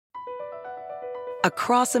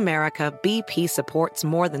Across America, BP supports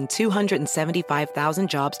more than 275,000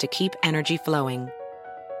 jobs to keep energy flowing.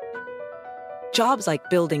 Jobs like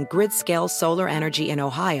building grid-scale solar energy in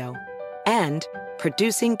Ohio and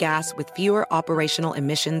producing gas with fewer operational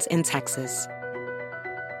emissions in Texas.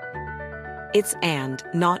 It's and,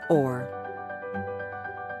 not or.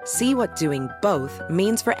 See what doing both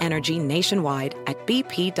means for energy nationwide at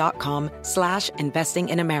bp.com/investing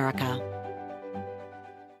in America.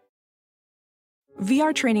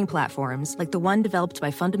 VR training platforms, like the one developed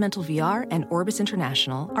by Fundamental VR and Orbis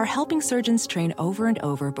International, are helping surgeons train over and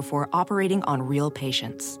over before operating on real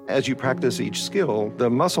patients. As you practice each skill, the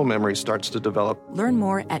muscle memory starts to develop. Learn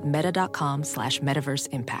more at meta.com/metaverse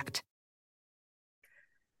impact.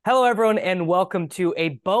 Hello, everyone, and welcome to a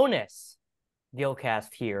bonus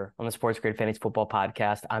Gillcast here on the Sports Grid Fantasy Football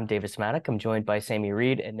Podcast. I'm Davis Maddock. I'm joined by Sammy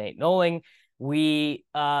Reid and Nate Nohling. We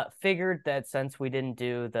figured that since we didn't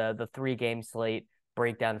do the three-game slate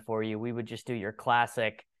breakdown for you, we would just do your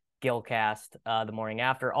classic Gillcast the morning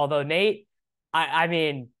after. Although, Nate, I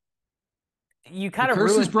mean, you kind of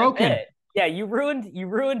ruined is broken. the bit. Yeah, you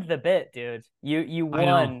ruined the bit, dude. You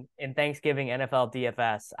won in Thanksgiving NFL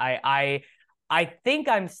DFS. I think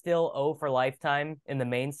I'm still 0 for lifetime in the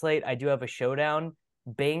main slate. I do have a showdown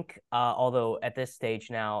bank, although at this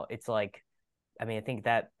stage now it's like, I mean, I think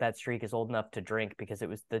that streak is old enough to drink because it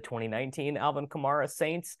was the 2019 Alvin Kamara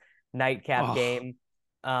Saints nightcap game.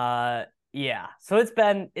 Yeah. So it's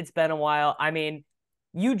been a while. I mean,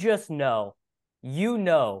 you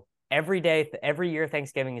know, every year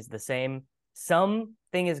Thanksgiving is the same.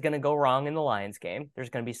 Something is going to go wrong in the Lions game. There's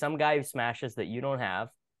going to be some guy who smashes that you don't have.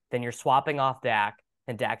 Then you're swapping off Dak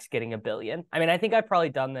and Dak's getting $1 billion. I mean, I think I've probably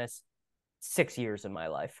done this 6 years in my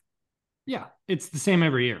life. Yeah. It's the same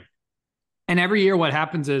every year. And every year what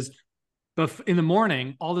happens is in the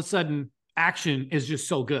morning, all of a sudden action is just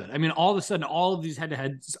so good. I mean, all of a sudden, all of these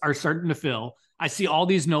head-to-heads are starting to fill. I see all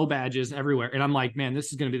these no badges everywhere. And I'm like, man,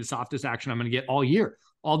 this is going to be the softest action I'm going to get all year.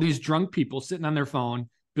 All these drunk people sitting on their phone,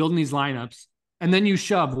 building these lineups. And then you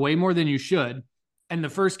shove way more than you should. And the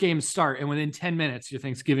first games start. And within 10 minutes, your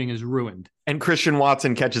Thanksgiving is ruined. And Christian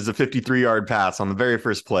Watson catches a 53-yard pass on the very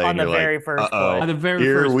first play. On the very first play.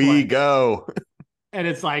 Here we go. And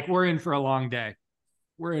it's like, we're in for a long day.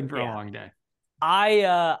 A long day.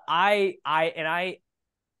 I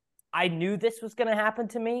knew this was going to happen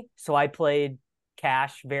to me, so I played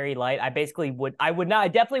cash very light. I would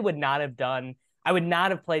not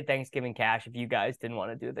have played Thanksgiving cash if you guys didn't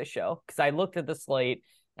want to do this show, because I looked at the slate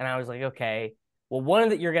and I was like, okay,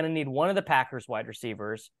 well, you're going to need one of the Packers wide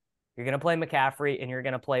receivers. You're going to play McCaffrey and you're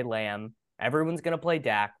going to play Lamb. Everyone's going to play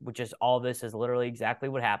Dak, which is all this is literally exactly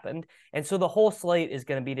what happened. And so the whole slate is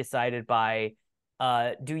going to be decided by,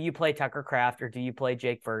 do you play Tucker Kraft or do you play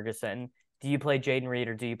Jake Ferguson? Do you play Jaden Reed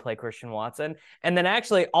or do you play Christian Watson? And then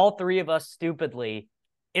actually all three of us stupidly,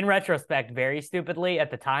 in retrospect, very stupidly at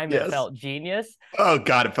the time, It felt genius. Oh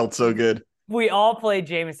God, it felt so good. We all played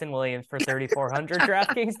Jameson Williams for 3,400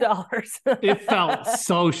 DraftKings dollars. It felt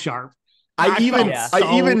so sharp. I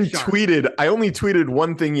only tweeted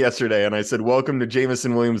one thing yesterday and I said, welcome to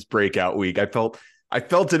Jameson Williams breakout week. I felt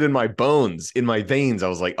it in my bones, in my veins. I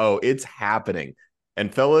was like, oh, it's happening.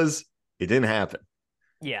 And fellas, it didn't happen.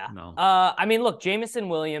 Yeah. No. I mean, look, Jameson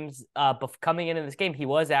Williams, coming into this game, he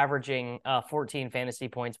was averaging 14 fantasy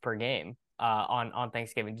points per game on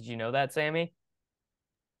Thanksgiving. Did you know that, Sammy?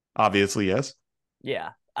 Obviously, yes. Yeah.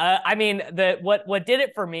 I mean, what did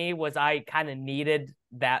it for me was I kind of needed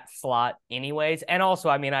that slot anyways. And also,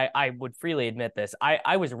 I mean, I would freely admit this.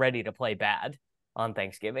 I was ready to play bad on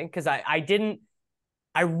Thanksgiving because I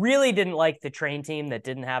really didn't like the train team that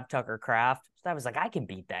didn't have Tucker Kraft. So I was like, I can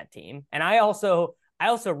beat that team. And I also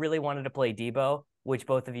really wanted to play Debo, which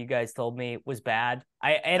both of you guys told me was bad.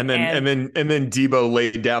 And then Debo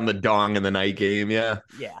laid down the dong in the night game. Yeah.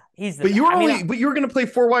 Yeah. But you were going to play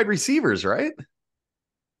 4 wide receivers, right?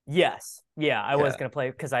 Yes. Yeah. I was going to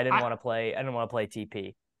play because I didn't want to play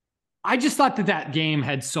TP. I just thought that game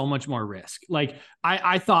had so much more risk. Like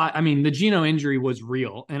I thought, I mean, the Geno injury was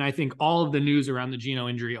real. And I think all of the news around the Geno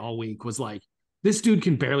injury all week was like, this dude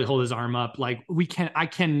can barely hold his arm up. Like I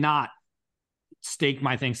cannot stake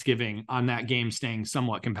my Thanksgiving on that game staying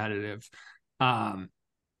somewhat competitive.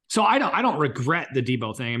 So I don't regret the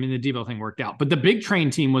Debo thing. I mean, the Debo thing worked out, but the big train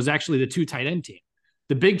team was actually the 2 tight end team.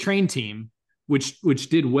 The big train team, which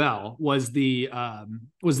did well, was the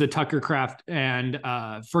Tucker Kraft and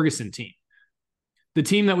Ferguson team. The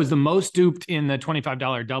team that was the most duped in the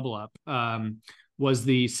 $25 double up was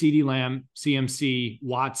the CeeDee Lamb, CMC,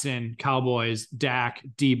 Watson, Cowboys, Dak,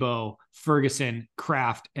 Debo, Ferguson,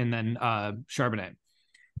 Kraft, and then Charbonnet.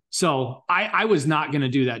 So I was not going to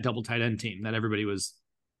do that double tight end team that everybody was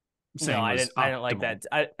saying. No, was I didn't like that.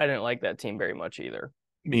 I didn't like that team very much either.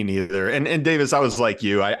 Me neither. And Davis, I was like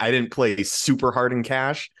you. I didn't play super hard in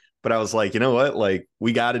cash, but I was like, you know what? Like,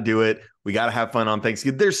 we got to do it. We got to have fun on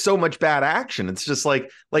Thanksgiving. There's so much bad action. It's just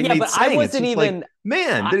like yeah, Nate's saying, I wasn't even like,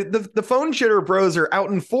 man, the phone shitter bros are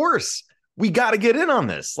out in force. We got to get in on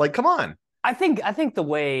this. Like, come on. I think the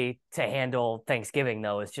way to handle Thanksgiving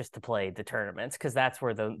though is just to play the tournaments, because that's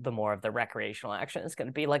where the more of the recreational action is going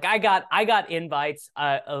to be. Like I got invites,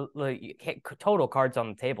 total cards on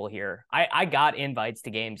the table here. I got invites to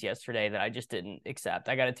games yesterday that I just didn't accept.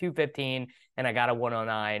 I got a 215 and I got a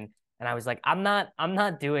 109, and I was like, I'm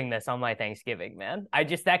not doing this on my Thanksgiving, man.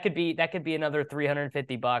 That could be another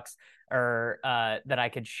 $350 or that I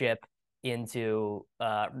could ship into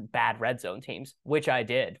bad red zone teams, which I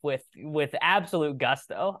did with absolute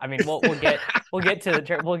gusto. I mean, we'll get to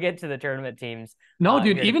the tournament teams. No,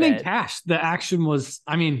 dude, even in cash, the action was.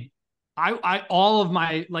 I mean, I all of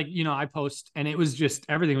my I post, and it was just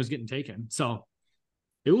everything was getting taken. So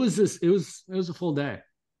it was a full day.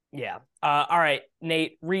 Yeah. All right,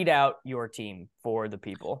 Nate, read out your team for the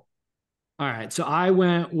people. All right, so I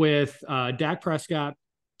went with Dak Prescott,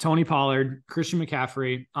 Tony Pollard, Christian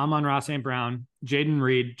McCaffrey, Amon-Ra St. Brown, Jaden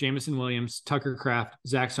Reed, Jamison Williams, Tucker Kraft,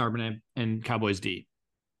 Zach Charbonnet, and Cowboys D.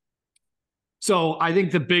 So I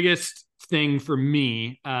think the biggest thing for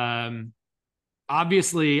me,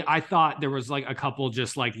 obviously, I thought there was like a couple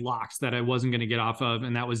just like locks that I wasn't going to get off of,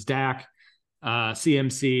 and that was Dak,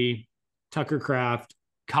 CMC, Tucker Kraft,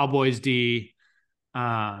 Cowboys D.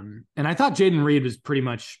 And I thought Jaden Reed was pretty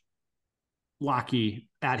much locky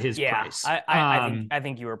at his price. I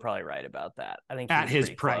think you were probably right about that. I think at his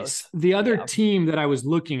price. Close. The other team that I was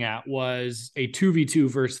looking at was a 2v2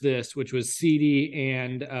 versus this, which was CD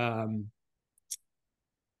and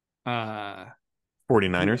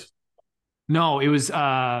 49ers. No, it was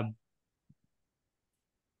what,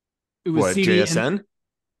 CD JSN?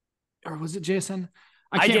 Or was it JSN?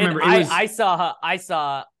 I can't remember. I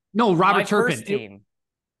saw no, Robert Turpin team.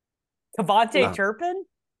 Cavante Turpin?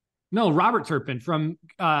 No, Robert Turpin from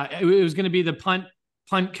it was going to be the punt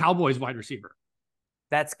Cowboys wide receiver.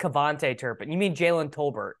 That's Cavante Turpin. You mean Jalen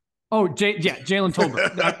Tolbert? Oh, Jalen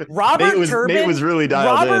Tolbert. Nate was really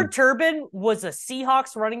dialed in. Robert Turpin was a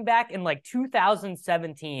Seahawks running back in like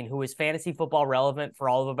 2017 who was fantasy football relevant for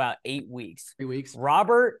all of about 8 weeks. 8 weeks.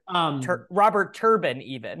 Robert Turbin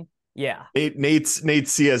even. Yeah. Nate's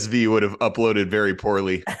CSV would have uploaded very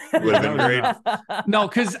poorly. Would have been great. No,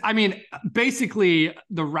 because I mean, basically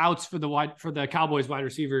the routes for the Cowboys wide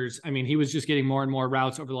receivers, I mean, he was just getting more and more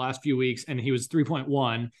routes over the last few weeks, and he was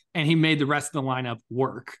 3.1, and he made the rest of the lineup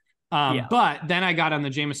work. But then I got on the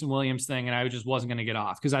Jamison Williams thing, and I just wasn't going to get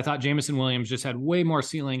off because I thought Jamison Williams just had way more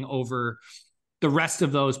ceiling over the rest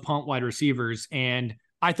of those punt wide receivers. And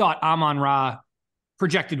I thought Amon-Ra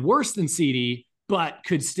projected worse than CD, but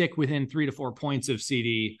could stick within 3 to 4 points of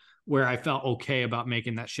CD, where I felt okay about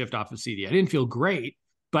making that shift off of CD. I didn't feel great,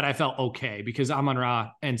 but I felt okay because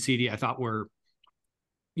Amon-Ra and CD I thought were,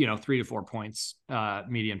 3 to 4 points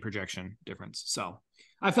median projection difference. So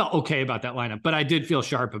I felt okay about that lineup, but I did feel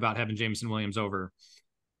sharp about having Jamison Williams over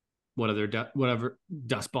whatever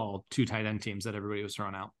dust ball 2 tight end teams that everybody was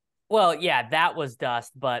throwing out. Well, yeah, that was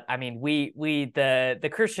dust, but I mean, the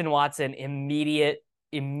Christian Watson immediate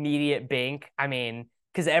bank. I mean,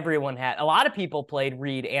 because a lot of people played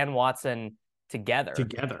Reid and Watson together.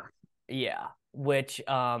 Yeah. Which,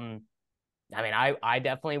 I mean, I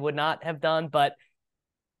definitely would not have done, but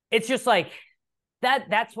it's just like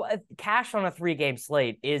that's what cash on a 3-game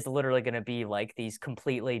slate is literally going to be like these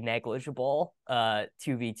completely negligible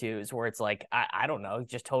 2v2s where it's like, I don't know,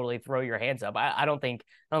 just totally throw your hands up. I don't think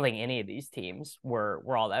any of these teams were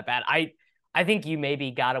all that bad. I think you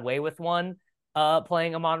maybe got away with one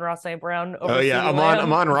playing Amon-Ra St. Brown.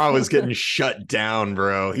 Amon-Ra was getting shut down,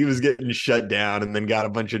 bro. He was getting shut down and then got a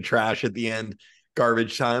bunch of trash at the end.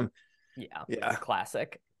 Garbage time. Yeah.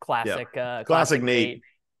 Classic Nate.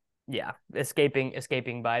 Yeah,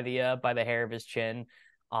 escaping by the hair of his chin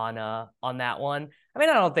on that one. I mean,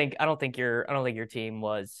 I don't think your team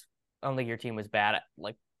was bad.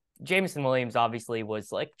 Like Jamison Williams obviously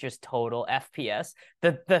was like just total FPS.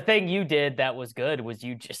 The thing you did that was good was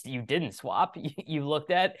you didn't swap. You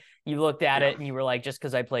looked at it and you were like, just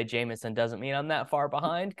because I played Jamison doesn't mean I'm that far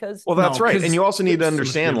behind. That's right. And you also need to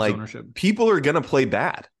understand, like, people are gonna play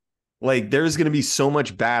bad. Like, there's gonna be so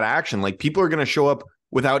much bad action. Like, people are gonna show up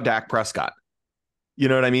without Dak Prescott. You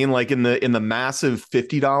know what I mean? Like in the massive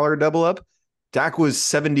 $50 double up, Dak was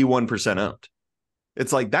 71% owned.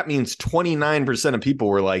 It's like, that means 29% of people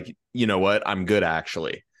were like, you know what? I'm good,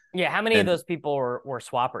 actually. Yeah, how many of those people were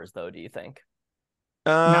swappers though, do you think?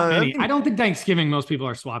 Not many. I don't think Thanksgiving most people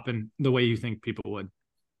are swapping the way you think people would.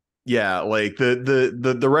 Yeah, like the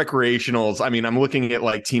recreationals. I mean, I'm looking at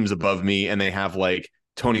like teams above me, and they have like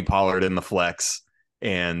Tony Pollard in the flex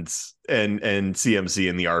and CMC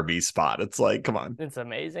in the RB spot. It's like, come on, it's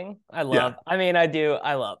amazing. I love. Yeah. I mean, I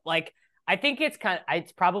love. Like, I think it's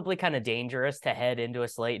probably kind of dangerous to head into a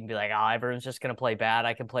slate and be like, oh, everyone's just gonna play bad.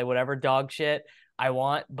 I can play whatever dog shit I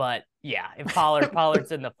want. But yeah, if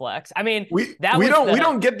Pollard's in the flex, I mean, we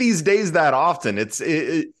don't get these days that often.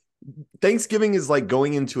 Thanksgiving is like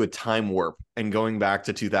going into a time warp and going back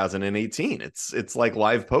to 2018. It's like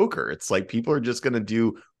live poker. It's like people are just going to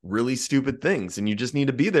do really stupid things, and you just need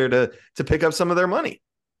to be there to pick up some of their money.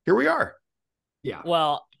 Here we are. Yeah.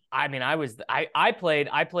 Well, I mean, I played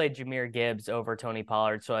Jahmyr Gibbs over Tony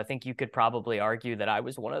Pollard, so I think you could probably argue that I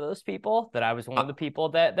was one of those people. That I was one of the people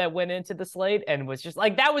that went into the slate and was just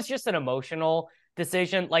like, that was just an emotional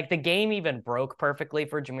decision. Like, the game even broke perfectly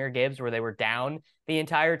for Jahmyr Gibbs, where they were down the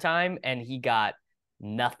entire time and he got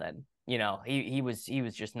nothing. You know, he was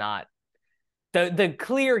just not. The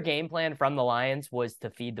clear game plan from the Lions was to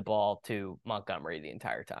feed the ball to Montgomery the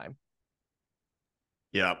entire time.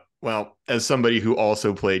 Yeah. Well, as somebody who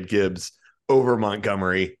also played Gibbs over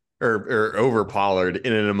Montgomery or over Pollard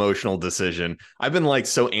in an emotional decision, I've been like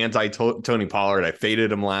so anti Tony Pollard. I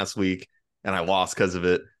faded him last week and I lost because of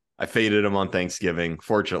it. I faded him on Thanksgiving.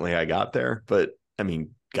 Fortunately, I got there. But I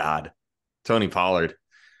mean, God, Tony Pollard,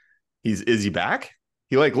 is he back?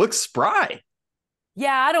 He like looks spry.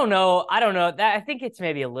 Yeah, I don't know. That I think it's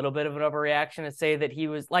maybe a little bit of an overreaction to say that he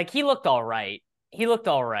was like, he looked all right. I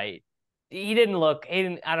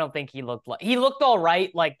don't think he looked all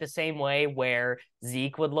right, like the same way where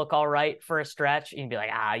Zeke would look all right for a stretch. And you'd be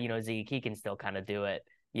like, Zeke, he can still kind of do it,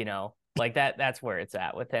 like that. That's where it's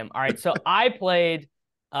at with him. All right. So I played,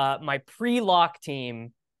 my pre-lock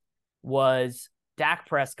team was Dak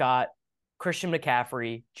Prescott, Christian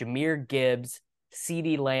McCaffrey, Jahmyr Gibbs,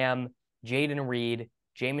 CeeDee Lamb, Jaden Reed,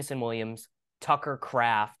 Jameson Williams, Tucker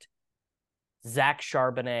Kraft, Zach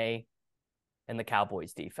Charbonnet, and the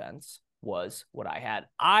Cowboys defense was what I had.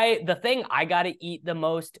 The thing I got to eat the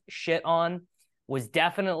most shit on was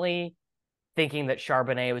definitely thinking that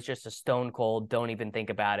Charbonnet was just a stone cold, don't even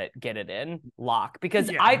think about it, get it in lock.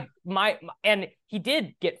 Because and he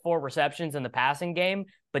did get 4 receptions in the passing game,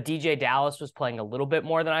 but DJ Dallas was playing a little bit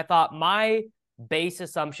more than I thought. My base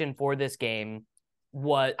assumption for this game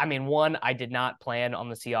was, one, I did not plan on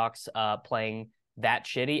the Seahawks playing that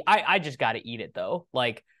shitty. I just got to eat it though.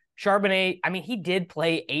 Like, Charbonnet, he did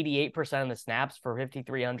play 88% of the snaps for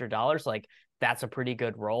 $5,300. Like, that's a pretty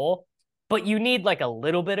good roll. But you need like a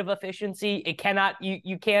little bit of efficiency.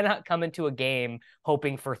 You cannot come into a game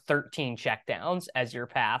hoping for 13 checkdowns as your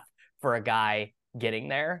path for a guy getting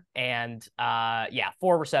there. And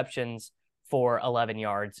 4 receptions for 11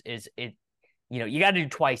 yards is it. You got to do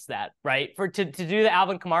twice that, right? To do the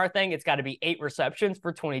Alvin Kamara thing, it's got to be 8 receptions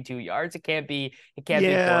for 22 yards. It can't be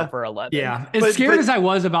 4 for 11. Yeah. As scared as I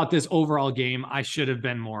was about this overall game, I should have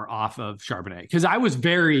been more off of Charbonnet because I was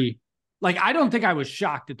I don't think I was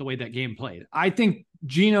shocked at the way that game played. I think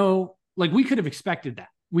Gino, we could have expected that.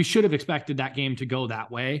 We should have expected that game to go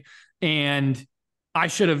that way. And I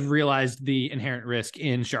should have realized the inherent risk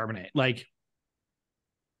in Charbonnet.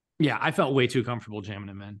 I felt way too comfortable jamming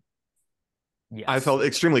him in. Yes. I felt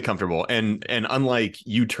extremely comfortable, and unlike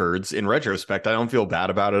you turds, in retrospect, I don't feel bad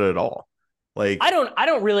about it at all. I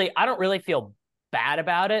don't really feel bad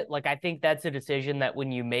about it. I think that's a decision that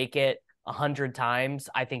when you make it 100 times,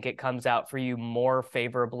 I think it comes out for you more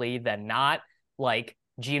favorably than not.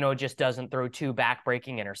 Gino just doesn't throw 2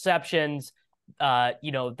 backbreaking interceptions.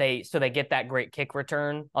 They get that great kick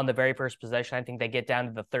return on the very first possession. I think they get down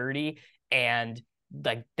to the 30 and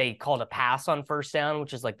they called a pass on first down,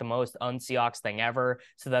 which is the most un-Seahawks thing ever.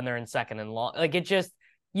 So then they're in second and long. It just,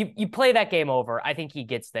 you play that game over. I think he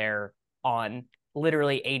gets there on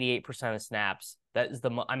literally 88% of snaps. That is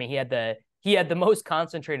he had the most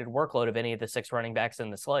concentrated workload of any of the 6 running backs in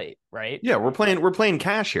the slate, right? Yeah, we're playing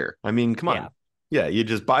cash here. Come on. Yeah, you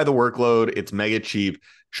just buy the workload. It's mega cheap.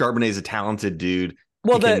 Charbonnet's a talented dude.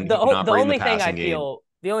 Well, the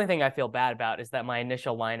only thing I feel bad about is that my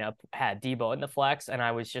initial lineup had Debo in the flex, and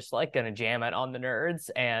I was just gonna jam it on the nerds,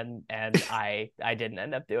 and I didn't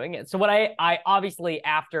end up doing it. So what I obviously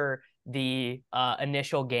after the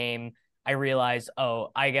initial game, I realized,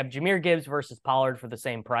 I have Jahmyr Gibbs versus Pollard for the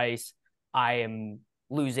same price. I'm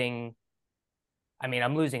losing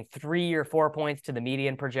 3 or 4 points to the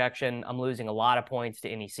median projection. I'm losing a lot of points to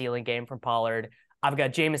any ceiling game from Pollard. I've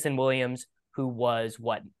got Jameson Williams, who was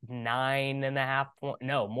 9.5 points?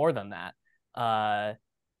 No, more than that.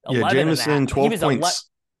 Yeah, 11 Jameson, 12 points,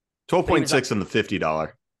 12.6 like, in the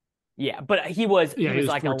 $50. Yeah, but he was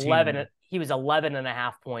like 14. 11. He was 11 and a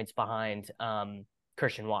half points behind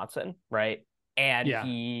Christian Watson, right? And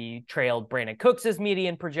he trailed Brandon Cooks'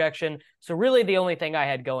 median projection. So really the only thing I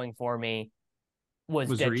had going for me was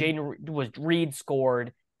that Reid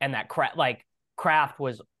scored, and that Kraft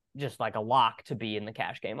was just like a lock to be in the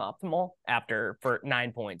cash game optimal for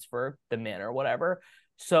 9 points for the min or whatever.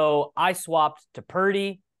 So I swapped to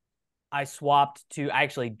Purdy. I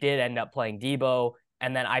actually did end up playing Debo,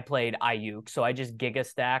 and then I played Ayuk. So I just giga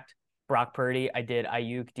stacked Brock Purdy. I did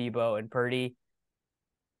Ayuk, Debo, and Purdy.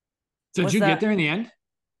 So did you get there in the end?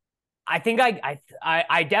 I think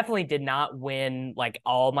I definitely did not win like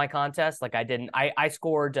all my contests. Like I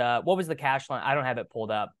scored what was the cash line? I don't have it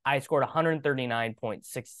pulled up. I scored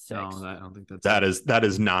 139.66. No, I don't think that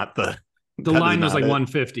is not the line was like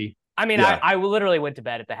 150. I mean, I literally went to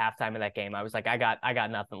bed at the halftime of that game. I was like, I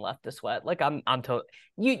got nothing left to sweat. Like I'm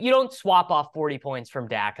you don't swap off 40 points from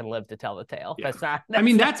Dak and live to tell the tale. Yeah.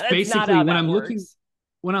 That's basically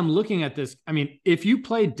when I'm looking at this. I mean, if you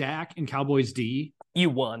played Dak and Cowboys D, you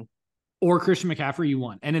won. Or Christian McCaffrey, you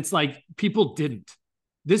won. And it's like people didn't.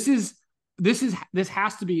 This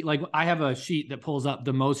has to be like, I have a sheet that pulls up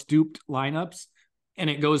the most duped lineups,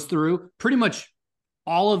 and it goes through pretty much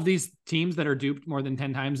all of these teams that are duped more than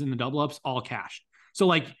 10 times in the double ups, all cashed. So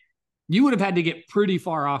like you would have had to get pretty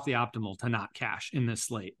far off the optimal to not cash in this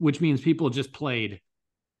slate, which means people just played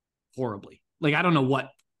horribly. Like, I don't know what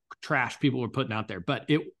trash people were putting out there, but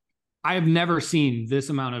I have never seen this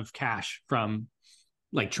amount of cash from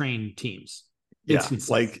like trained teams.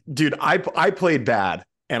 Like, dude, I played bad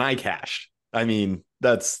and I cashed. I mean,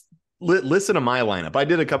 listen to my lineup. I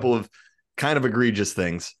did a couple of kind of egregious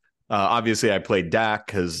things. Obviously I played Dak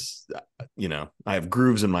because, I have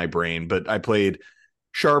grooves in my brain, but I played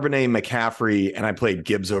Charbonnet, McCaffrey, and I played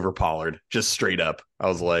Gibbs over Pollard, just straight up. I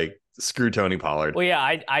was like, screw Tony Pollard. Well,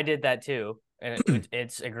 yeah, I did that too. And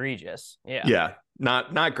it's egregious. Yeah. Yeah.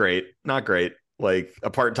 Not great. Not great. Like a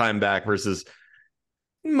part-time back versus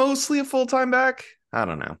mostly a full-time back. I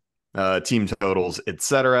don't know. Team totals,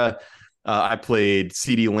 etc. I played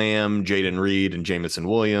CeeDee Lamb, Jaden Reed, and Jameson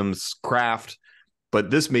Williams, Kraft,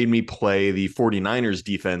 but this made me play the 49ers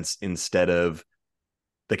defense instead of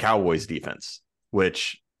the Cowboys defense,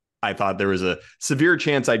 which I thought there was a severe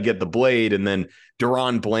chance I'd get the blade, and then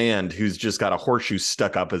Deron Bland, who's just got a horseshoe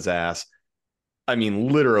stuck up his ass. I mean,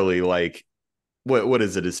 literally, like, what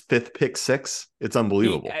is it? His fifth pick six? It's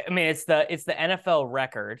unbelievable. I mean, it's the NFL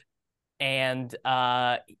record, and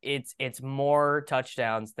it's more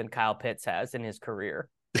touchdowns than Kyle Pitts has in his career.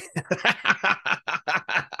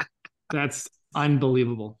 That's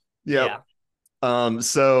unbelievable. Yep. Yeah.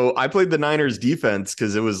 So I played the Niners defense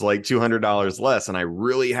because it was like $200 less, and I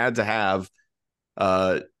really had to have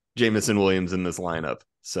Jameson Williams in this lineup.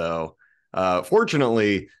 So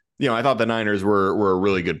fortunately, I thought the Niners were a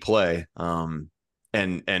really good play.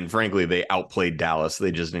 And frankly, they outplayed Dallas.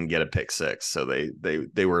 They just didn't get a pick six. So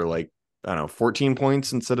they were like, I don't know, 14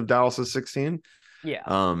 points instead of Dallas's 16. Yeah.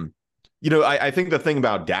 I think the thing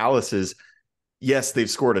about Dallas is, yes, they've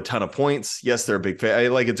scored a ton of points. Yes, they're a big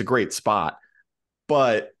fan. Like, it's a great spot.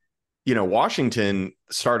 But, Washington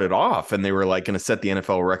started off and they were like going to set the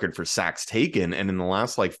NFL record for sacks taken. And in the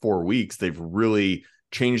last like 4 weeks, they've really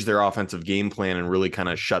changed their offensive game plan and really kind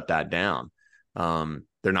of shut that down.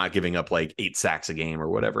 They're not giving up like 8 sacks a game or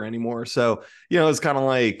whatever anymore. So, it's kind of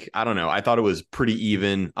like, I don't know. I thought it was pretty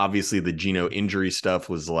even. Obviously, the Geno injury stuff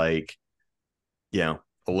was like, a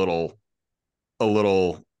little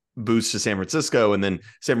boost to San Francisco. And then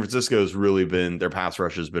San Francisco's really been, their pass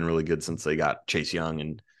rush has been really good since they got Chase Young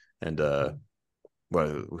and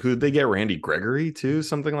who did they get? Randy Gregory too,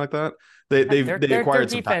 something like that. They acquired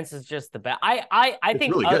their defense is just the best. I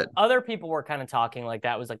think really other people were kind of talking like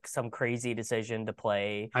that was like some crazy decision to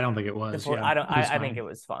play. I don't think it was. I think it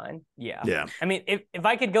was fine. Yeah. Yeah. I mean, if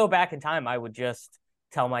I could go back in time, I would just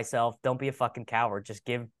tell myself, don't be a fucking coward. Just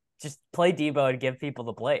play Debo and give people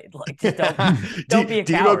the blade. Like, just don't be a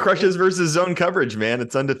coward. Debo crushes versus zone coverage, man.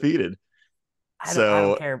 It's undefeated. I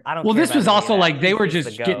don't care. Well, this was also like they were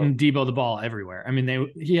just getting Debo the ball everywhere. I mean,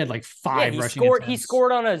 he had like 5 rushing attempts. He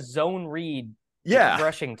scored on a zone read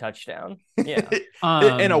rushing touchdown. Yeah.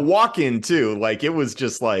 And a walk-in too. Like, it was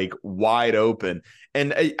just like wide open.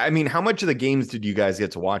 And I mean, how much of the games did you guys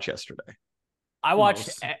get to watch yesterday? I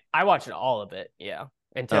watched all of it. Yeah.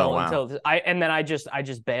 Until I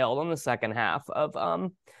just bailed on the second half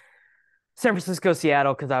of San Francisco,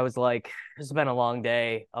 Seattle, because I was like, it's been a long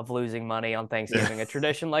day of losing money on Thanksgiving, a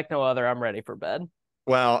tradition like no other. I'm ready for bed.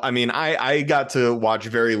 Well, I mean, I got to watch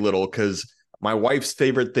very little because my wife's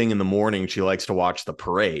favorite thing in the morning, she likes to watch the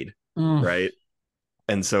parade, right?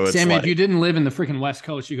 And so it's Sammy, like, if you didn't live in the freaking West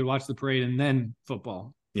Coast, you could watch the parade and then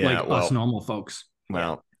football. Yeah, like us normal folks.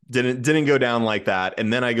 Well, didn't go down like that.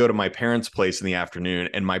 And then I go to my parents' place in the afternoon,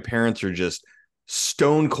 and my parents are just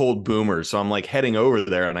stone cold boomers. So I'm like heading over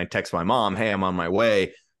there, and I text my mom, "Hey, I'm on my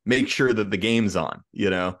way. Make sure that the game's on,"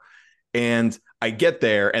 And I get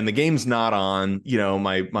there, and the game's not on.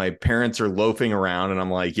 My parents are loafing around, and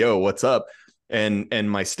I'm like, "Yo, what's up?" And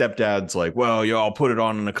my stepdad's like, "Well, yo, I'll put it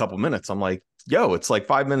on in a couple minutes." I'm like, "Yo, it's like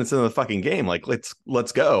 5 minutes into the fucking game. Like,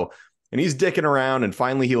 let's go." And he's dicking around, and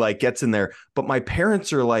finally he like gets in there. But my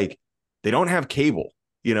parents are like, they don't have cable.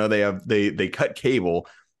 They cut cable,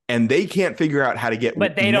 and they can't figure out how to get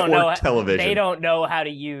but they don't know television. They don't know how to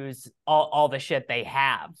use all the shit they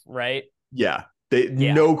have, right? Yeah.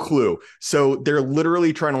 No clue. So they're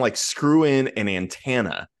literally trying to like screw in an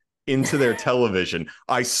antenna into their television.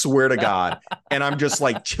 I swear to God. And I'm just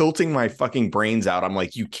like tilting my fucking brains out. I'm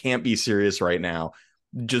like, you can't be serious right now.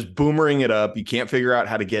 Just boomering it up. You can't figure out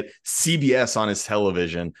how to get CBS on his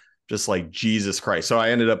television. Just like Jesus Christ. So I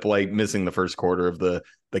ended up like missing the first quarter of the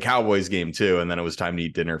Cowboys game too. And then it was time to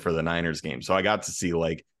eat dinner for the Niners game. So I got to see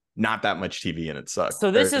like not that much TV, and it sucked.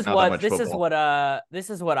 So this is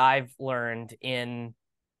what I've learned in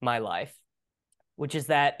my life, which is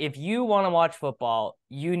that if you want to watch football,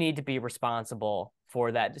 you need to be responsible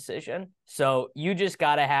for that decision. So you just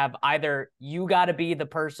got to have either you got to be the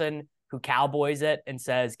person who cowboys it and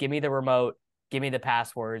says, "Give me the remote, give me the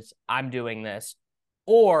passwords, I'm doing this,"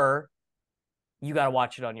 or you got to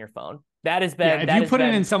watch it on your phone. That has been. If you put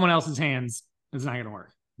it in someone else's hands, it's not going to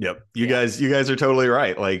work. Yep. You guys are totally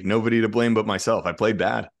right. Like nobody to blame but myself. I played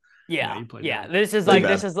bad. Yeah. Bad. This is like,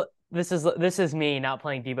 this is me not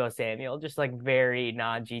playing Deebo Samuel, just like very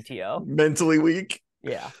non-GTO. Mentally weak.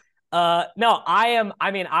 Yeah. No,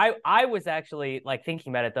 I was actually like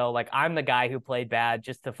thinking about it though. Like I'm the guy who played bad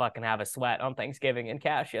just to fucking have a sweat on Thanksgiving in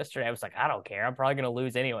cash yesterday. I was like, I don't care. I'm probably going to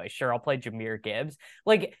lose anyway. Sure. I'll play Jahmyr Gibbs.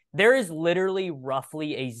 Like there is literally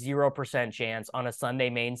roughly a 0% chance on a Sunday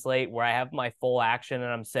main slate where I have my full action and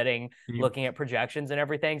I'm sitting looking at projections and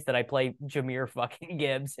everything that I play Jahmyr fucking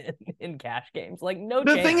Gibbs in cash games. Like no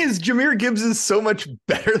chance. The thing is, Jahmyr Gibbs is so much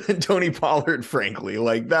better than Tony Pollard, frankly.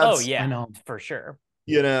 Like that's, I know for sure.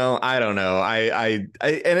 I don't know.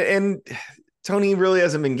 And Tony really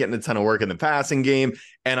hasn't been getting a ton of work in the passing game,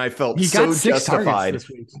 and I felt so justified.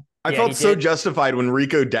 I felt so justified when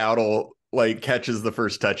Rico Dowdle like catches the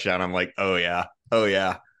first touchdown. I'm like, oh yeah.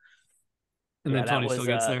 And then Tony still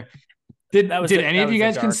gets there. Did any of you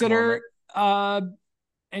guys consider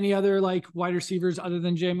any other like wide receivers other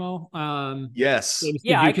than JMO? Yes.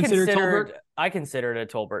 I considered a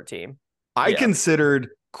Tolbert team. I considered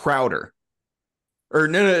Crowder. Or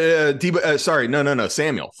Samuel.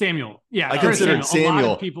 Yeah, I considered Samuel. A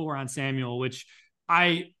lot of people were on Samuel, which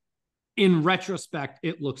in retrospect,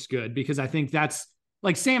 it looks good because I think that's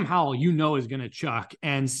like Sam Howell, is going to chuck,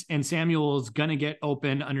 and Samuel is going to get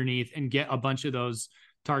open underneath and get a bunch of those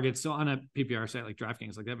targets. So on a PPR site like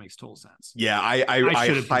DraftKings, like that makes total sense. Yeah, I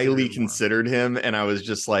highly considered him, and I was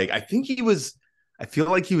just like, I feel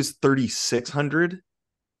like he was 3,600.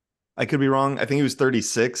 I could be wrong. I think he was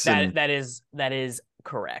 36. That is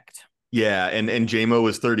correct. Yeah, and JMO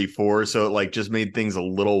was 34, so it like just made things a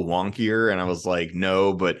little wonkier. And I was like,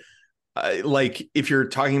 no, but like if you're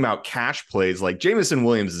talking about cash plays, like Jameson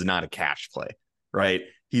Williams is not a cash play, right?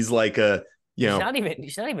 He's like he's not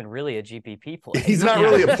even really a GPP play. He's not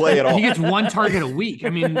really a play at all. He gets one target a week. I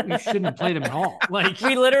mean, we shouldn't have played him at all. Like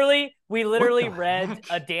we literally read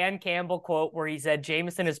a Dan Campbell quote where he said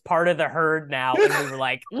Jameson is part of the herd now, and we were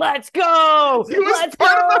like, "Let's go! He was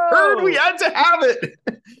part of the herd. We had to have it."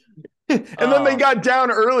 And then they got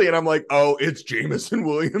down early, and I'm like, "Oh, it's Jameson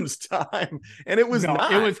Williams time," and it was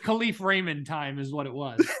not. It was Khalif Raymond time, is what it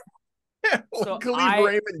was. Khalif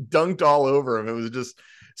Raymond dunked all over him. It was just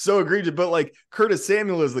so egregious. But like Curtis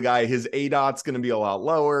Samuel is the guy. His ADOT's going to be a lot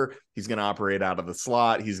lower. He's going to operate out of the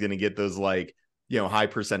slot. He's going to get those like high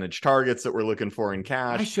percentage targets that we're looking for in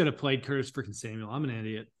cash. I should have played Curtis freaking Samuel. I'm an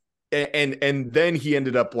idiot. And then he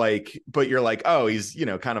ended up like, but you're like, oh, he's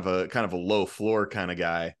kind of a low floor kind of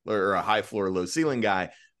guy, or a high floor, low ceiling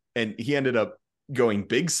guy. And he ended up going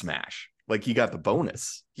big smash. Like he got the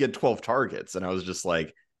bonus. He had 12 targets. And I was just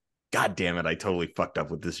like, God damn it, I totally fucked up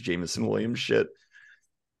with this Jameson Williams shit.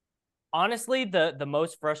 Honestly, the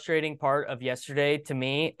most frustrating part of yesterday to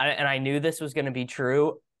me, and I knew this was going to be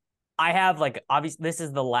true, I have like, obviously this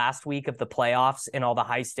is the last week of the playoffs and all the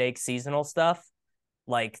high stakes seasonal stuff,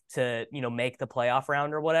 like to, make the playoff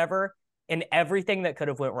round or whatever. And everything that could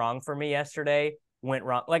have went wrong for me yesterday went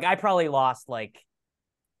wrong. Like I probably lost like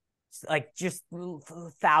like just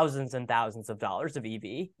thousands and thousands of dollars of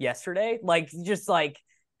EV yesterday. Like just like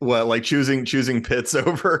what, like choosing Pitts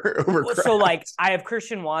over Kraft? So like I have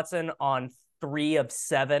Christian Watson on 3 of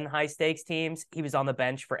 7 high stakes teams. He was on the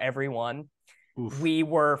bench for every one. Oof. We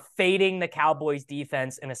were fading the Cowboys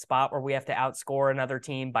defense in a spot where we have to outscore another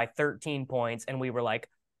team by 13 points. And we were like,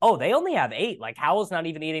 oh, they only have 8. Like Howell's not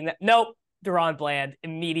even eating that. Nope. Deron Bland,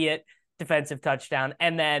 immediate defensive touchdown.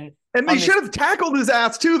 And they should have tackled his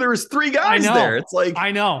ass too. There was 3 guys there. It's like,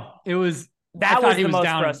 I know. It was, that was the most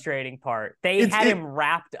frustrating part. They had him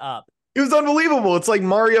wrapped up. It was unbelievable. It's like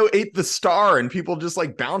Mario ate the star and people just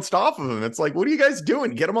like bounced off of him. It's like, what are you guys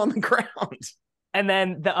doing? Get him on the ground. And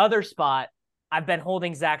then the other spot, I've been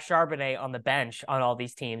holding Zach Charbonnet on the bench on all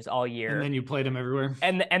these teams all year. And then you played him everywhere.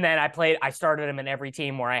 And then I started him in every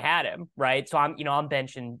team where I had him, right? So I'm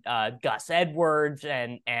benching Gus Edwards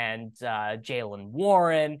and Jalen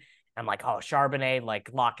Warren. I'm like, oh, Charbonnet, like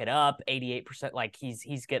lock it up, 88%. Like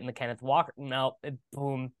he's getting the Kenneth Walker. No,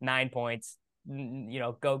 boom, 9 points.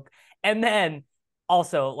 Go. And then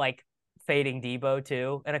also like fading Debo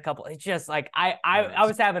too, and a couple. It's just like I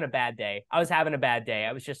was having a bad day. I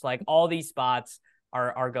was just like, all these spots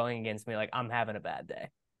are going against me. Like I'm having a bad day.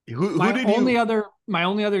 My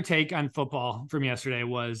only other take on football from yesterday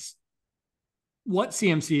was what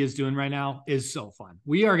CMC is doing right now is so fun.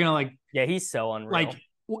 We are gonna he's so unreal. Like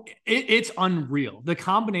it's unreal. The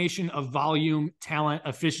combination of volume, talent,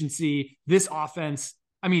 efficiency, this offense.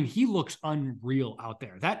 I mean, he looks unreal out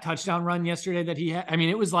there. That touchdown run yesterday that he had. I mean,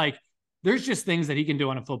 it was like, there's just things that he can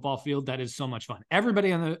do on a football field that is so much fun.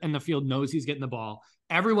 Everybody in the field knows he's getting the ball.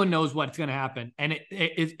 Everyone knows what's going to happen, and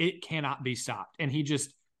it cannot be stopped. And he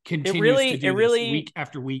just continues to do this week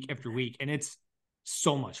after week after week, and it's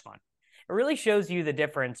so much fun. It really shows you the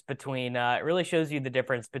difference between him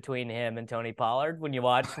and Tony Pollard when you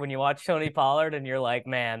watch Tony Pollard, and you're like,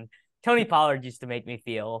 man, Tony Pollard used to make me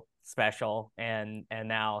feel special, and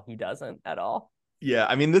now he doesn't at all. Yeah,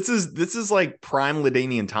 I mean, this is like prime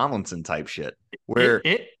LaDainian Tomlinson type shit. Where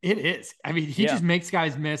it is. I mean, he just makes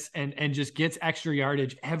guys miss and just gets extra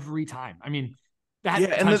yardage every time. I mean,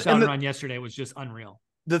 that touchdown run yesterday was just unreal.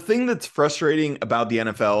 The thing that's frustrating about the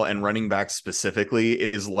NFL and running backs specifically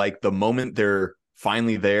is like the moment they're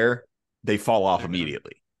finally there, they fall off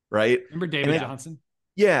immediately, right? Remember David Johnson?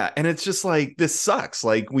 Yeah, and it's just like, this sucks.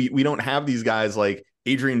 Like we don't have these guys like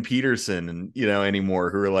Adrian Peterson and anymore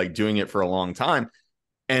who are like doing it for a long time.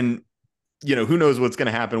 And who knows what's going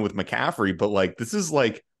to happen with McCaffrey, but like this is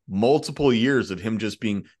like multiple years of him just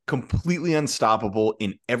being completely unstoppable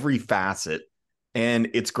in every facet, and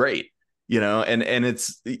it's great. And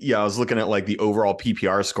it's I was looking at like the overall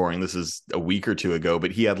PPR scoring. This is a week or two ago,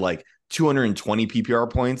 but he had like 220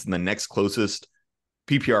 PPR points, and the next closest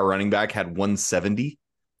PPR running back had 170.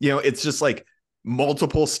 It's just like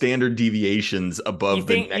multiple standard deviations above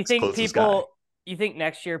the next closest guy. You think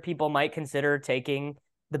next year people might consider taking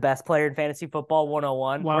the best player in fantasy football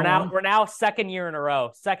 101? We're now third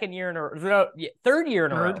year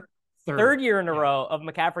in a row of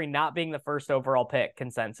McCaffrey not being the first overall pick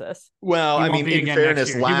consensus. Well, I mean, in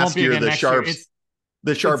fairness, last year the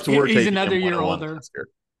Sharps were taking another year older.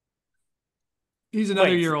 He's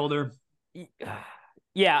another year older.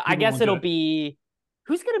 Yeah, I guess it'll be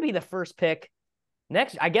who's going to be the first pick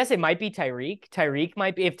next. I guess it might be Tyreek. Tyreek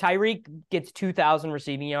might be, if Tyreek gets 2,000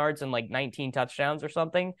 receiving yards and like 19 touchdowns or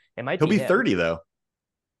something, it might. He'll be 30 though.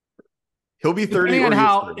 He'll be 30. Depending on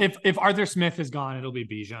how, if Arthur Smith is gone, it'll be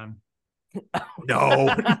Bijan.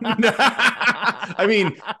 No. I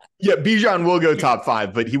mean, yeah, Bijan will go top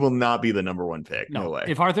 5, but he will not be the number 1 pick. No way.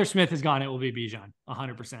 If Arthur Smith is gone, it will be Bijan.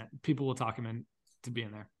 100%. People will talk him into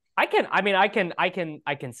being there. I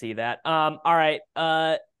can see that. All right.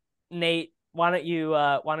 Nate, why don't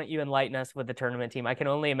you enlighten us with the tournament team? I can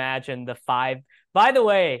only imagine the 5. By the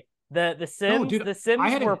way, the Sims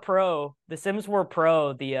were pro. The Sims were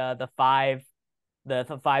pro. The 5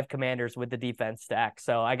 commanders with the defense stack.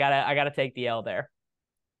 So I gotta take the L there.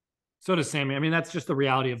 So does Sammy. I mean, that's just the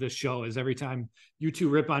reality of this show. Is every time you two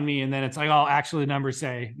rip on me, and then it's like, oh, actually, the numbers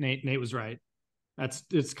say Nate was right.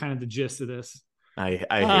 It's kind of the gist of this.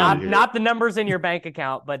 Not the numbers in your bank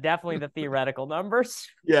account, but definitely the theoretical numbers.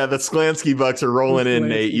 Yeah, the Sklansky bucks are rolling in,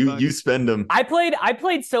 Nate. You spend them. I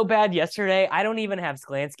played so bad yesterday. I don't even have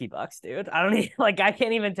Sklansky bucks, dude. I don't even, I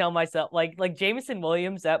can't even tell myself like Jameson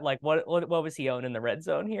Williams at like what was he own in the red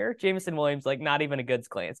zone here? Jameson Williams, like not even a good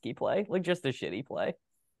Sklansky play, like just a shitty play.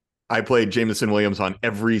 I played Jameson Williams on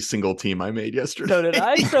every single team I made yesterday.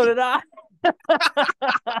 So did I.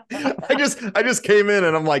 I just came in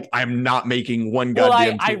and I'm like, I'm not making one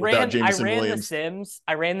goddamn team without Jameson Williams.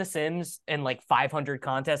 I ran the Sims in like 500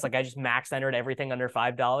 contests. Like I just max entered everything under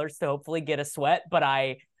 $5 to hopefully get a sweat. But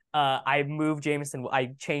I moved Jameson.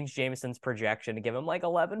 I changed Jameson's projection to give him like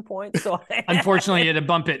 11 points. So unfortunately, he had to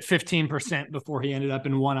bump it 15% before he ended up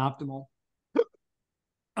in one optimal.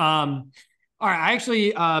 All right, I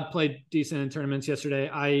actually played decent in tournaments yesterday.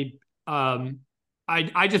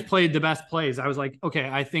 I just played the best plays. I was like, okay,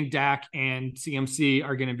 I think Dak and CMC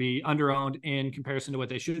are going to be under-owned in comparison to what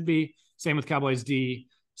they should be. Same with Cowboys D.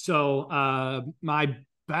 So my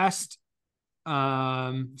best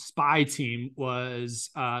spy team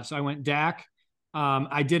was so I went Dak.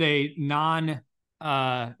 I did a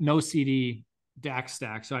no CD Dak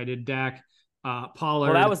stack. So I did Dak,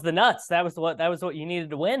 Pollard. Well, that was the nuts. That was what you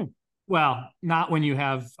needed to win. Well, not when you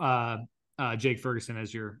have Jake Ferguson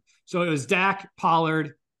as your. So it was Dak,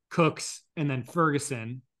 Pollard, Cooks, and then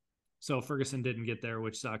Ferguson. So Ferguson didn't get there,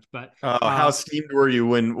 which sucked. But how steamed were you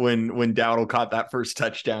when Dowdle caught that first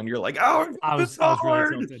touchdown? You're like, oh, I was really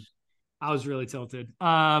tilted. I was really tilted.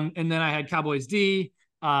 And then I had Cowboys D.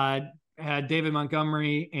 Had David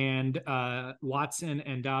Montgomery and Watson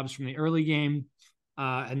and Dobbs from the early game,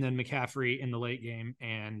 and then McCaffrey in the late game,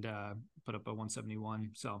 and put up a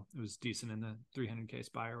 171. So it was decent in the 300K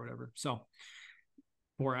spy or whatever. So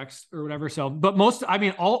 4X or whatever. So, but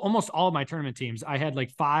almost all of my tournament teams, I had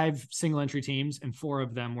like 5 single entry teams, and 4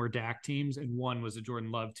 of them were Dak teams, and 1 was a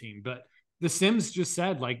Jordan Love team. But the Sims just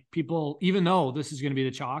said, like, people, even though this is going to be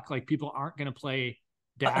the chalk, like, people aren't going to play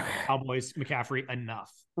Dak, Cowboys, McCaffrey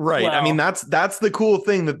enough. Right. Well, I mean, that's the cool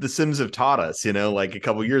thing that the Sims have taught us, you know, like a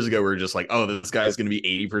couple years ago, we were just like, oh, this guy's going to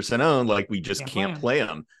be 80% owned. Like, we just can't play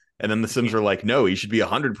him. And then the Sims were like, no, he should be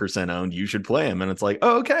 100% owned. You should play him. And it's like,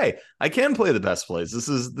 oh, okay, I can play the best plays. This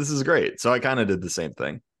is great. So I kind of did the same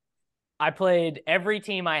thing. I played every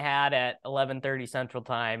team I had at 11:30 Central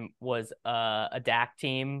Time was a Dak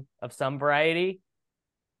team of some variety.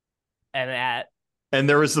 And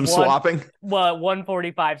there was some swapping. Well,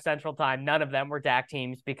 1:45 Central Time, none of them were Dak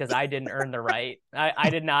teams because I didn't earn the right.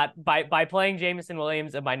 I did not, by playing Jameson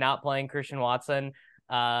Williams and by not playing Christian Watson.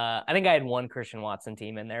 I think I had one Christian Watson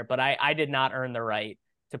team in there, but I did not earn the right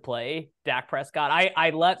to play Dak Prescott.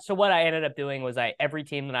 So what I ended up doing was every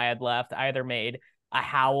team that I had left, I either made a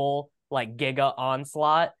Howell like Giga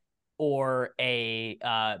onslaught or a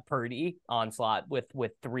Purdy onslaught with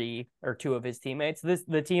 3 or 2 of his teammates.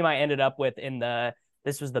 The team I ended up with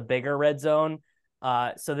this was the bigger red zone.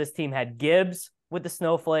 So this team had Gibbs with the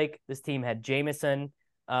snowflake. This team had Jameson.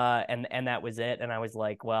 And that was it. And I was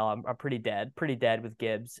like, well, I'm pretty dead with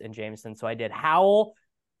Gibbs and Jameson. So I did Howell,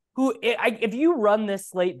 if you run this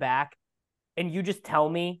slate back and you just tell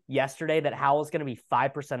me yesterday that Howell's going to be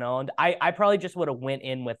 5% owned, I probably just would have went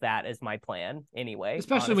in with that as my plan anyway.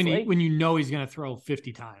 Especially when you know he's going to throw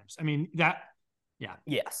 50 times. I mean,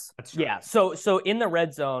 yes. That's true. Yeah. So in the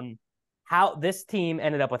red zone, how this team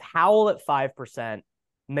ended up with Howell at 5%,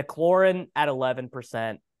 McLaurin at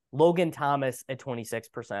 11%, Logan Thomas at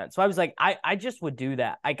 26%. So I was like, I just would do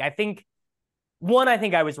that. I think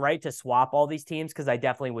I was right to swap all these teams because I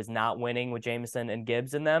definitely was not winning with Jameson and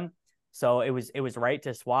Gibbs in them. So it was right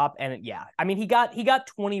to swap. And yeah, I mean, he got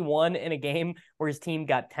 21 in a game where his team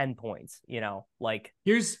got 10 points, you know, like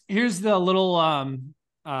here's the little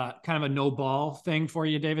kind of a no ball thing for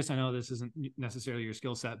you, Davis. I know this isn't necessarily your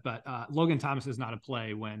skill set, but Logan Thomas is not a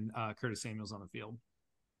play when Curtis Samuel's on the field.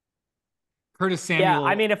 Curtis Samuel. Yeah,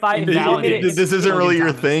 I mean, this isn't really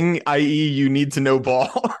your thing, i.e., you need to know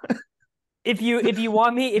ball. If you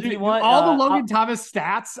want all the Logan Thomas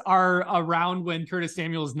stats are around when Curtis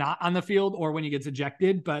Samuel is not on the field or when he gets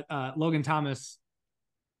ejected, but Logan Thomas,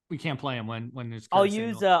 we can't play him when there's. I'll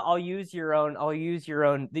use your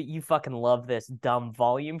own. You fucking love this dumb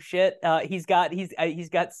volume shit. He's got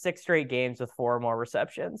 6 straight games with 4 or more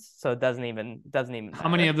receptions, so it doesn't even. How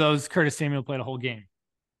many of those Curtis Samuel played a whole game?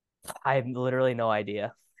 I have literally no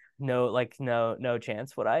idea. No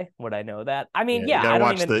chance would I know that. I mean, you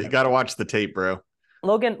gotta watch the tape, bro.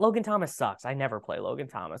 Logan Thomas sucks. I never play Logan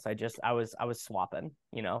Thomas. I was swapping,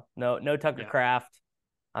 you know. No Tucker Kraft.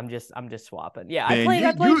 I'm just swapping. Yeah, man,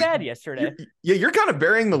 I played bad yesterday. You're kind of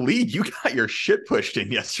bearing the lead. You got your shit pushed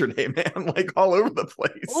in yesterday, man, like all over the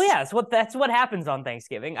place. Well, yeah, that's what happens on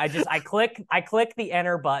Thanksgiving. I click the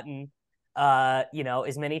enter button,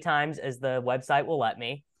 as many times as the website will let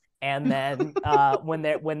me. And then when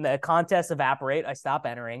the contests evaporate, I stop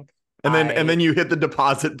entering. And then you hit the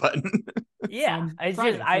deposit button. Yeah.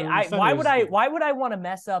 Why would I want to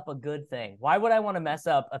mess up a good thing? Why would I want to mess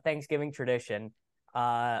up a Thanksgiving tradition?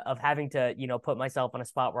 of having to, put myself in a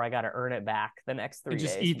spot where I got to earn it back the next 3 days.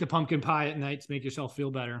 Just eat the pumpkin pie at night to make yourself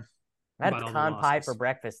feel better. I had pecan pie for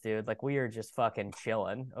breakfast, dude. Like, we are just fucking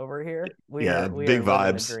chilling over here. We are big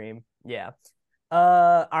vibes. The dream. Yeah.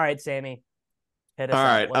 All right, Sammy. Hit us up. All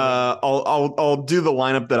right. I'll do the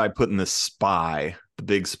lineup that I put in the spy, the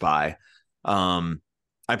big spy.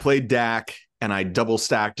 I played Dak and I double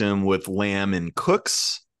stacked him with Lamb and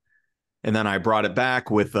Cooks. And then I brought it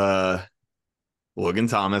back with Logan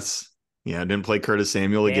Thomas. Yeah, I didn't play Curtis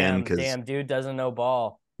Samuel again because damn dude doesn't know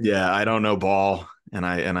ball. Yeah, I don't know ball, and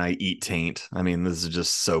I eat taint. I mean, this is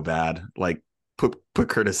just so bad. Like, put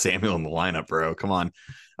Curtis Samuel in the lineup, bro. Come on.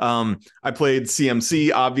 I played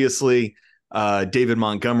CMC, obviously. David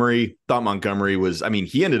Montgomery. Thought Montgomery was. I mean,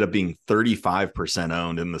 he ended up being 35%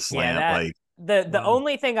 owned in the slant. The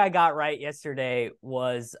only thing I got right yesterday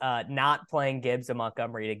was not playing Gibbs and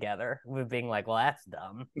Montgomery together. With being like, well, that's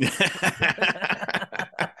dumb.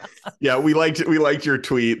 Yeah, we liked your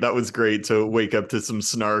tweet. That was great to wake up to some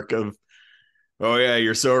snark of, oh yeah,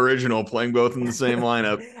 you're so original playing both in the same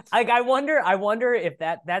lineup. I wonder if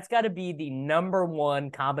that's got to be the number one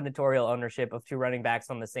combinatorial ownership of two running backs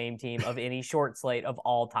on the same team of any short slate of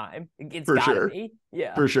all time. It's gotta be.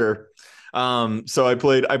 Yeah, for sure. So I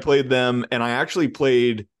played them, and I actually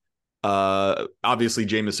played obviously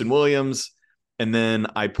Jameson Williams, and then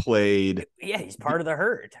I played he's part of the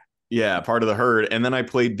herd. Yeah, part of the herd. And then I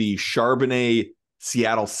played the Charbonnet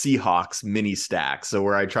Seattle Seahawks mini stack. So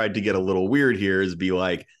where I tried to get a little weird here is be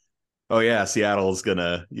like, oh yeah, Seattle's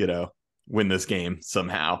gonna, win this game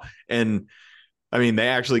somehow. And I mean, they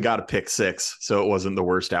actually got a pick 6, so it wasn't the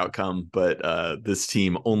worst outcome, but this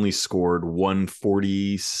team only scored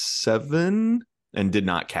 147 and did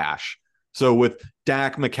not cash. So with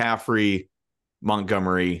Dak, McCaffrey,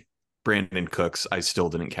 Montgomery, Brandon Cooks, I still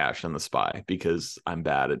didn't cash in the spy because I'm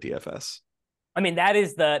bad at DFS. I mean, that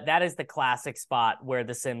is the classic spot where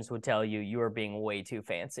the Sims would tell you are being way too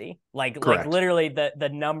fancy. Like literally the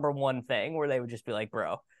number one thing where they would just be like,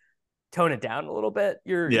 bro, tone it down a little bit.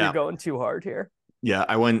 You're going too hard here. Yeah,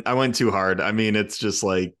 I went too hard. I mean, it's just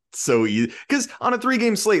like so easy because on a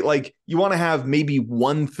 3-game slate, like you want to have maybe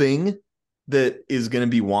one thing that is going to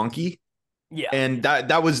be wonky. Yeah. And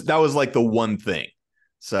that was like the one thing.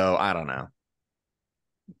 So I don't know.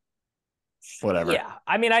 Whatever. Yeah.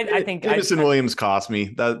 I mean, I think Jameson Williams cost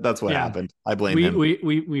me. That's what happened. I blame him.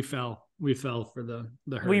 We fell. We fell for the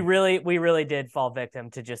herd. We really did fall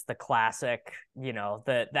victim to just the classic,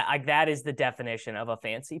 that is the definition of a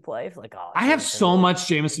fancy play. Like, I have so much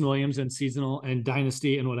Jameson Williams and seasonal and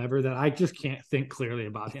dynasty and whatever that I just can't think clearly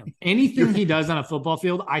about him. Anything he does on a football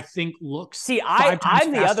field, I think looks. See, I'm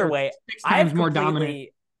faster, the other way. 6 times more dominant.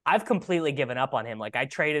 I've completely given up on him. Like, I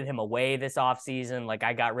traded him away this offseason. Like,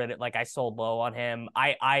 I sold low on him.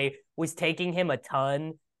 I was taking him a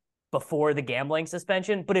ton before the gambling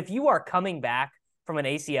suspension. But if you are coming back from an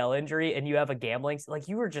ACL injury and you have a gambling, like,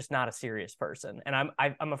 you are just not a serious person. And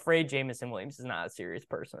I'm afraid Jameson Williams is not a serious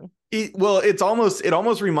person. It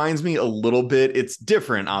almost reminds me a little bit. It's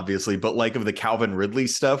different, obviously, but like of the Calvin Ridley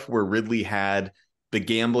stuff where Ridley had the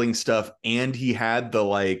gambling stuff and he had the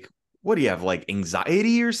like, what do you have, like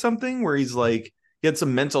anxiety or something where he's like, he had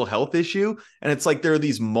some mental health issue. And it's like, there are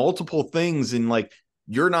these multiple things and like,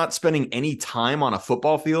 you're not spending any time on a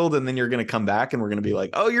football field. And then you're going to come back and we're going to be like,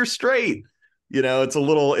 oh, you're straight. It's a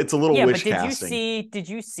little wish casting. Did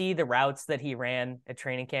you see the routes that he ran at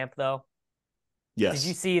training camp though? Yes. Did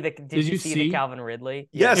you see the Calvin Ridley?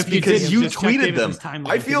 Yes, because you tweeted them.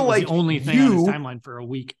 I feel like the only thing on his timeline for a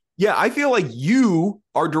week. Yeah, I feel like you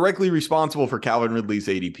are directly responsible for Calvin Ridley's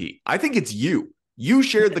ADP. I think it's you. You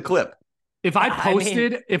shared the clip. If I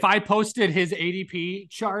posted his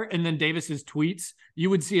ADP chart and then Davis's tweets,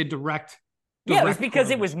 you would see a direct it was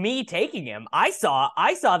because it was me taking him. I saw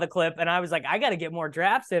the clip and I was like, I got to get more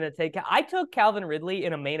drafts in it. I took Calvin Ridley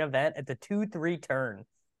in a main event at the 2-3 turn.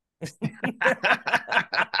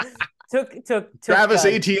 took Travis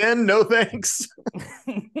Etienne, no thanks.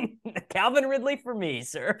 Calvin Ridley for me,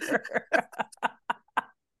 sir.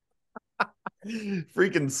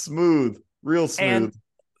 Freaking smooth, real smooth.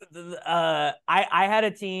 And I had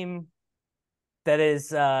a team that is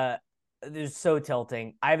so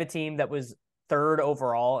tilting. I have a team that was 3rd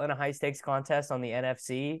overall in a high stakes contest on the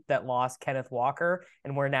NFC that lost Kenneth Walker,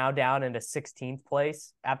 and we're now down into 16th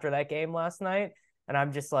place after that game last night. And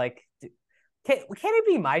I'm just like, Can it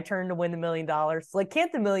be my turn to win $1 million? Like,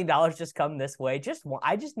 can't the $1 million just come this way?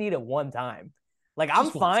 I just need it one time. Like,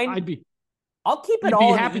 I'm fine. I'll keep it You'd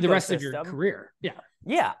all be happy in the rest of your ecosystem. career. Yeah.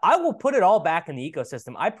 Yeah, I will put it all back in the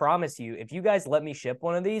ecosystem. I promise you, if you guys let me ship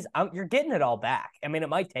one of these, you're getting it all back. I mean, it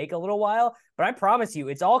might take a little while, but I promise you,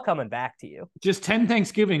 it's all coming back to you. Just 10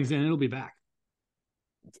 Thanksgivings and it'll be back.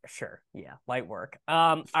 Sure. Yeah, light work.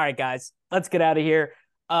 All right, guys, let's get out of here.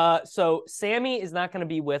 So Sammy is not going to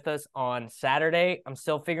be with us on Saturday. I'm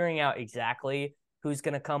still figuring out exactly who's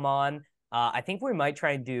going to come on. I think we might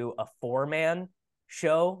try and do a 4-man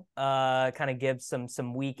show, kind of give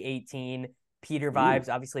some week 18 Peter vibes.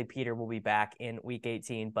 Ooh. Obviously, Peter will be back in week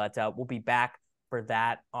 18, but we'll be back for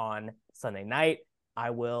that on Sunday night.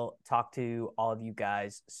 I will talk to all of you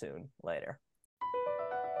guys soon. Later.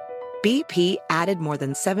 BP added more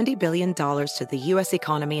than $70 billion to the U.S.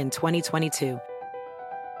 economy in 2022.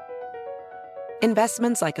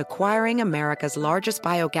 Investments like acquiring America's largest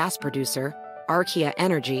biogas producer, Archaea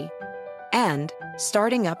Energy, and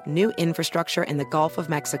starting up new infrastructure in the Gulf of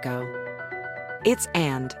Mexico. It's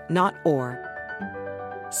and, not or.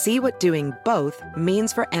 See what doing both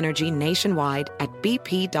means for energy nationwide at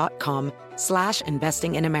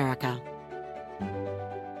bp.com/investing in America.